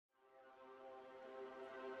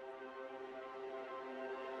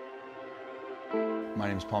My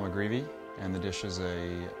name is Paul McGreevy, and the dish is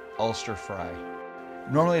a Ulster fry.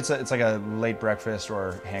 Normally it's like a late breakfast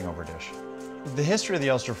or hangover dish. The history of the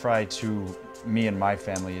Ulster fry to me and my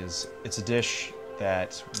family is it's a dish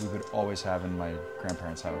that we would always have in my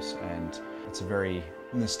grandparents' house, and it's a very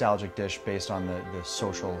nostalgic dish based on the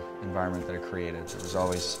social environment that it created. There was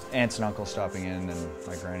always aunts and uncles stopping in, and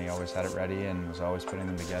my granny always had it ready and was always putting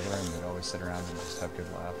them together, and we'd always sit around and just have a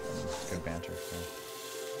good laugh and good banter. So.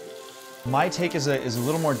 My take is a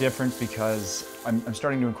little more different because I'm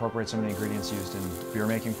starting to incorporate some of the ingredients used in the beer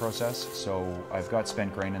making process. So I've got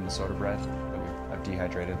spent grain in the soda bread that I've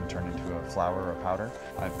dehydrated and turned into a flour or a powder.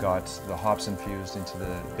 I've got the hops infused into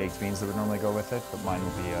the baked beans that would normally go with it, but mine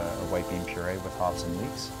will be a white bean puree with hops and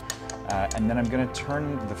leeks. And then I'm going to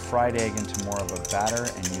turn the fried egg into more of a batter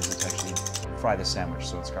and use it to actually fry the sandwich.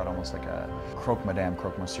 So it's got almost like a croque madame,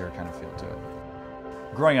 croque monsieur kind of feel to it.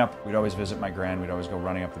 Growing up, we'd always visit my gran, we'd always go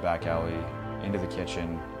running up the back alley into the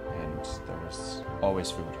kitchen, and there was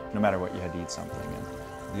always food, no matter what, you had to eat something.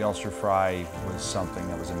 And the Ulster fry was something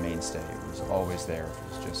that was a mainstay. It was always there.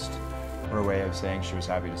 It was just her way of saying she was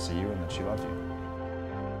happy to see you and that she loved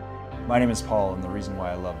you. My name is Paul, and the reason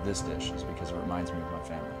why I love this dish is because it reminds me of my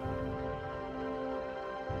family.